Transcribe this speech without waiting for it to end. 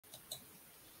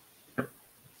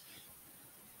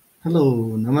Hello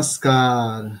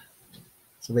नमस्कार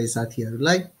सबै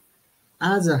साथीहरूलाई।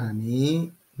 आज हामी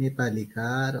नेपालीका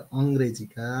र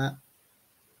अङ्ग्रेजीका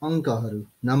अङ्कहरू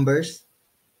नम्बर्स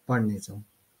पढ्नेछौँ।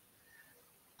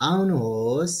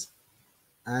 आउनुहोस्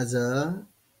आज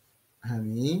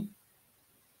हामी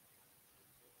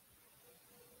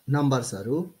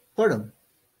नम्बर्सहरू पढौँ।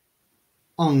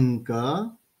 अङ्क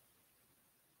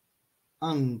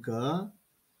अङ्क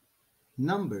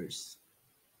नम्बर्स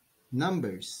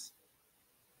नम्बर्स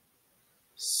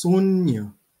शून्य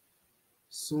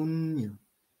शून्य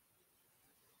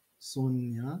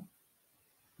शून्य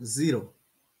zero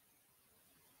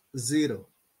zero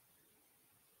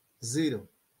zero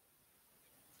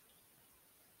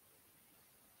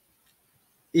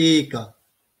एक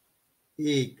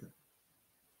एक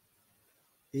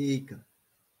एक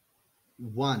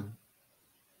one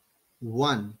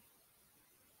one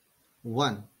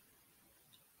one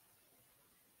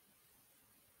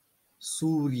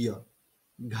सूर्य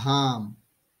घाम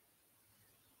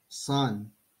sun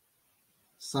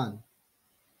sun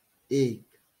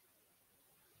एक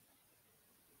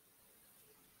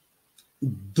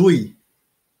दुई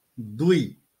दुई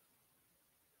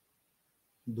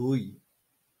दुई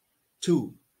two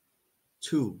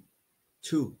two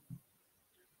two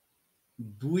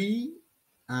दुई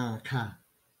आँखा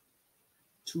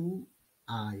two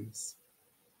eyes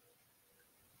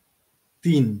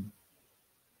तीन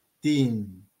तीन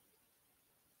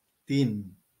तीन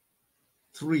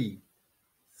three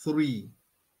three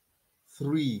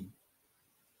three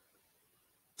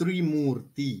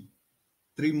त्रिमूर्ति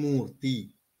त्रिमूर्ति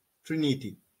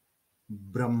Trinity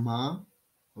ब्रह्मा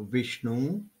विष्णु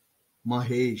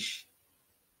महेश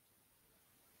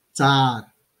चार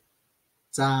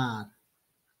चार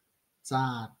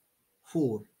चार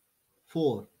four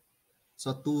four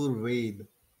चतुर्वेद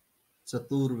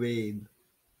चतुर्वेद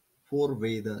four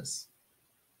Vedas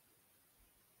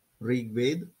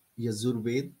ऋग्वेद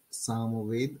यजुर्वेद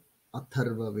सामवेद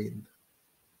अथर्ववेद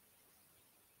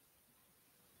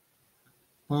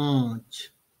पाँच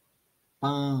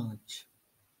पाँच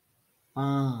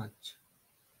पाँच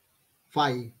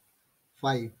five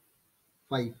five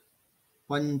five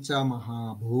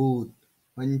पंचमहाभूत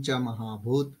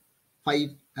पंचमहाभूत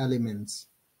five elements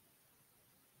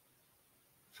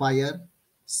fire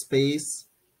space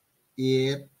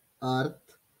air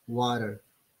earth water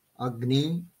अग्नि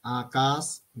आकाश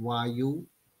वायु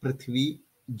पृथ्वी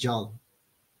जल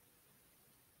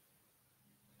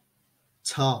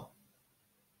छ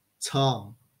छ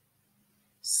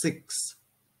six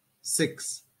six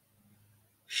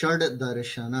षड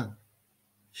दर्शन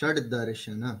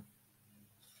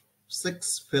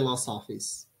six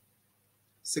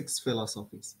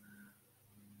philosophies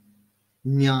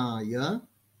न्याय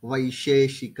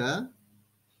वैशेषिक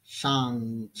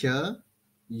सांख्य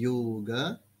योग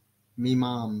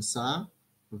मीमांसा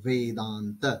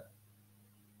वेदांत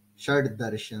षड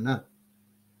दर्शन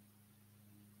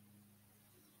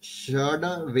षड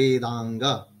वेदांग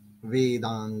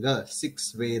वेदांग six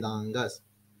वेदांग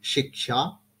शिक्षा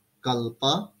कल्प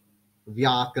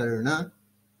व्याकरण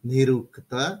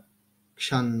निरुक्त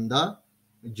छंद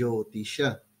ज्योतिष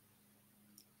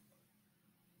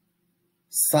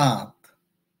सात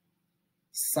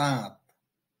सात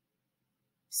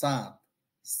सात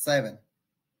seven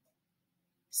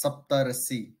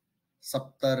सप्तर्षि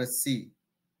सप्तर्षि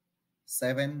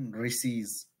seven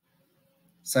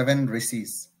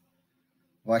ऋषिस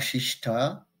वशिष्ठ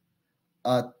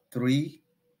अत्रि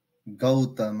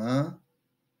गौतम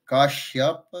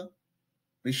काश्यप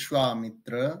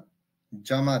विश्वामित्र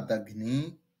जमदग्नि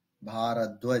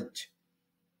भारद्वाज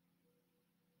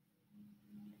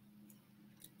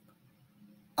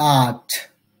आठ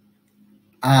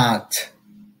आठ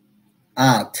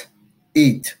आठ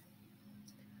eight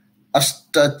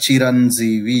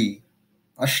अष्टचिरंजीवी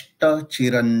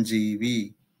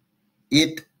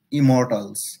eight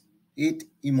immortals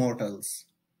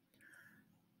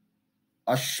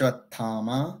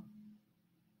अश्वत्थामा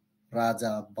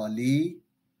राजा बलि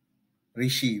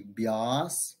ऋषि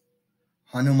व्यास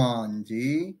हनुमान जी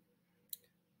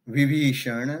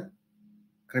विभीषण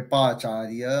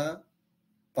कृपाचार्य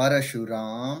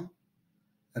परशुराम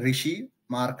ऋषि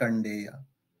मार्कंडेय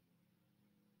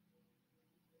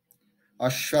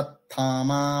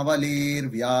अश्वत्थामा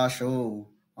बलिर्व्यासो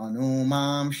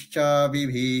हनुमांश्च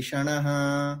विभीषणः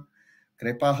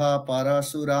कृपः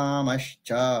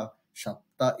परशुरामश्च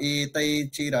सप्त एतै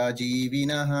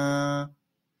चिरजीविनः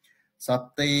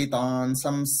सप्तैतान्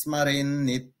संस्मरेन्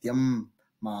नित्यं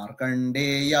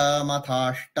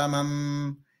मार्कण्डेयमथाष्टमम्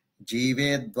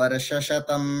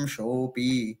जीवेद्वर्षशतं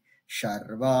सोऽपि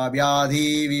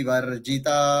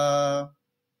सर्वव्याधिविवर्जिता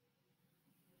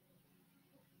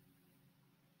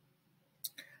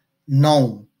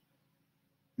 9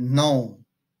 9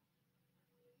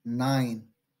 9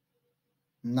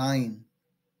 9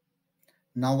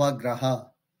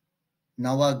 Navagraha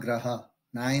Navagraha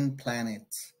 9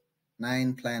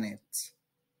 planets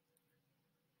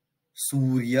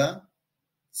Surya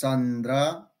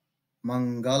Chandra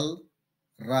Mangal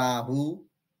Rahu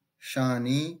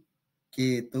Shani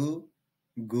Ketu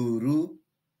Guru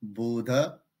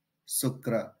Buddha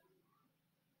Sukra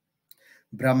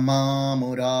Brahma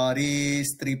Murari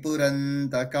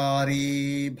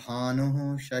Stripurantakari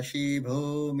Bhanuः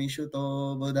Shashibho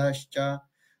Mishuto Buddhascha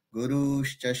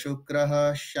Guruscha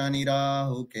Shukrah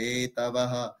Shanirahu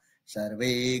Ketavah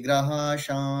Sarve Graha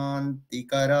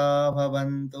Shantikara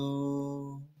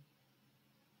Bhavantu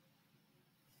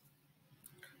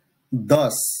 10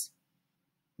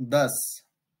 10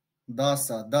 10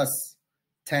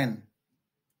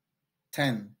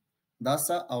 10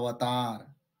 10 avatar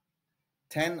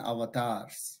 10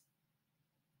 avatars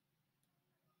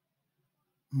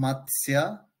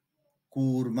Matsya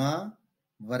Kurma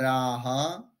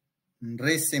Varaha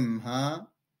Nrisimha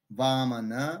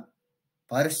Vamana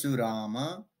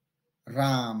Parshurama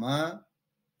Rama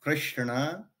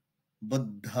Krishna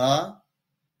Buddha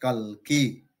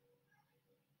Kalki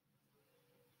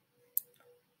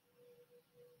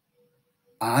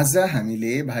आज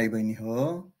हामीले भाइ बहिनी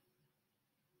हो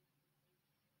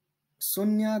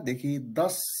 0 देखि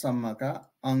 10 सम्मका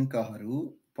अंकहरू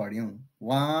पढ्यौं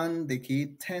 1 देखि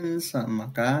 10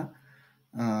 सम्मका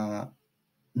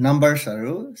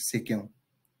नम्बर्सहरू सिक्यौं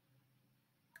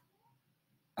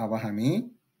अब हामी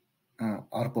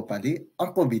अर्को पाली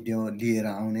अर्को भिडियो लिएर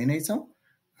आउने नै छौं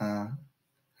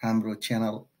हाम्रो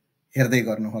च्यानल हेर्दै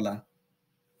गर्नुहोला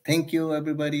थ्यांक यू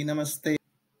एभ्रीबडी नमस्ते